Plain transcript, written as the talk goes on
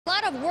A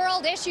lot of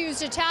world issues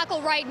to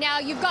tackle right now.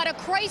 You've got a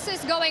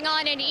crisis going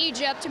on in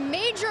Egypt,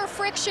 major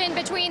friction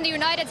between the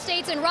United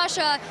States and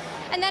Russia.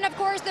 And then, of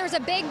course, there's a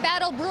big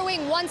battle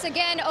brewing once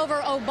again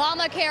over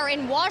Obamacare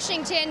in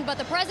Washington. But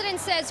the president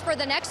says for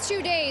the next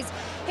 2 days,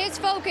 his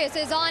focus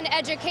is on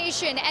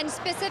education and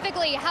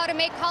specifically how to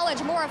make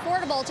college more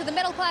affordable to the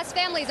middle-class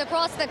families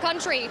across the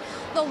country.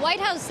 The White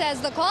House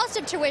says the cost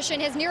of tuition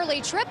has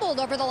nearly tripled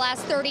over the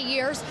last 30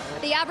 years.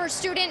 The average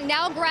student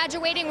now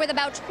graduating with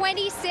about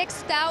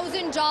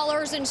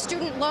 $26,000 in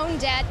student loan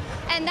debt.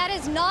 And that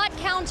is not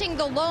counting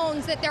the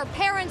loans that their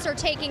parents are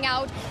taking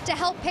out to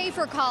help pay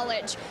for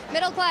college.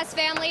 Middle-class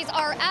families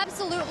are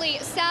absolutely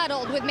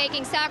saddled with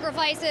making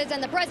sacrifices,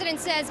 and the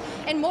president says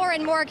in more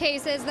and more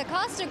cases the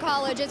cost of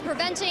college is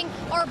preventing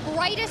our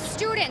brightest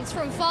students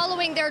from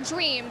following their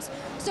dreams.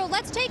 So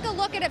let's take a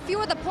look at a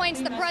few of the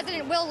points the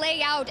president will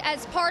lay out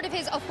as part of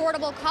his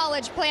affordable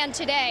college plan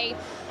today.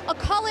 A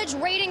college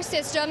rating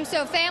system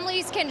so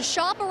families can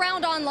shop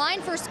around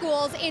online for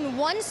schools in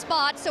one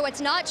spot so it's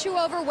not too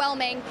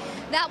overwhelming.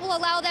 That will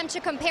allow them to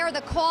compare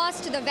the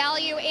cost, the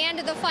value, and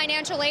the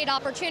financial aid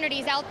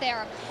opportunities out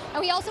there.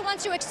 And he also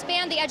wants to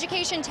expand the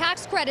education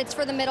tax credits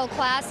for the middle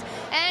class,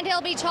 and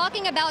he'll be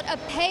talking about a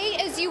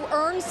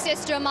pay-as-you-earn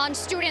system on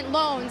student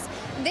loans.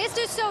 This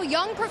is so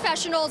young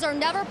professionals are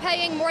never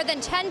paying more than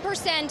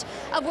 10%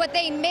 of what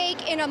they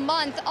make in a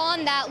month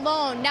on that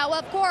loan. Now,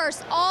 of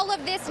course, all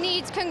of this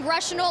needs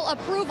congressional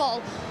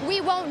approval.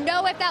 We won't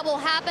know if that will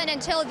happen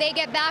until they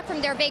get back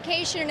from their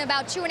vacation in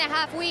about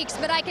 2.5 weeks,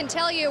 but I can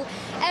tell you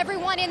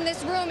everyone in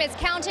this room is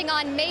counting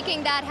on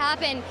making that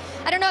happen.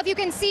 I don't know if you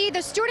can see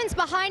the students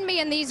behind me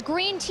in these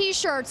green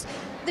t-shirts.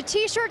 The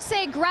t-shirts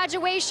say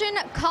graduation,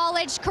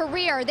 college,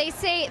 career. They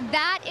say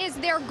that is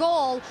their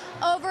goal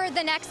over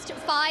the next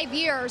 5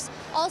 years.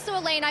 Also,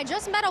 Elaine, I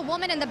just met a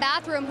woman in the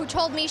bathroom who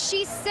told me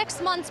she's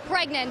 6 months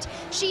pregnant.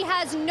 She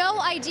has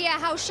no idea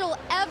how she'll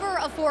ever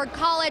afford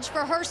college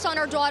for her son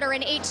or daughter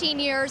in 18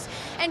 years.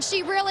 And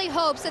she really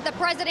hopes that the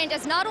president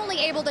is not only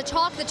able to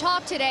talk the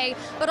talk today,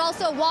 but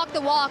also walk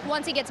the walk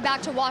once he gets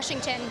back to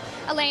Washington.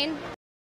 Elaine?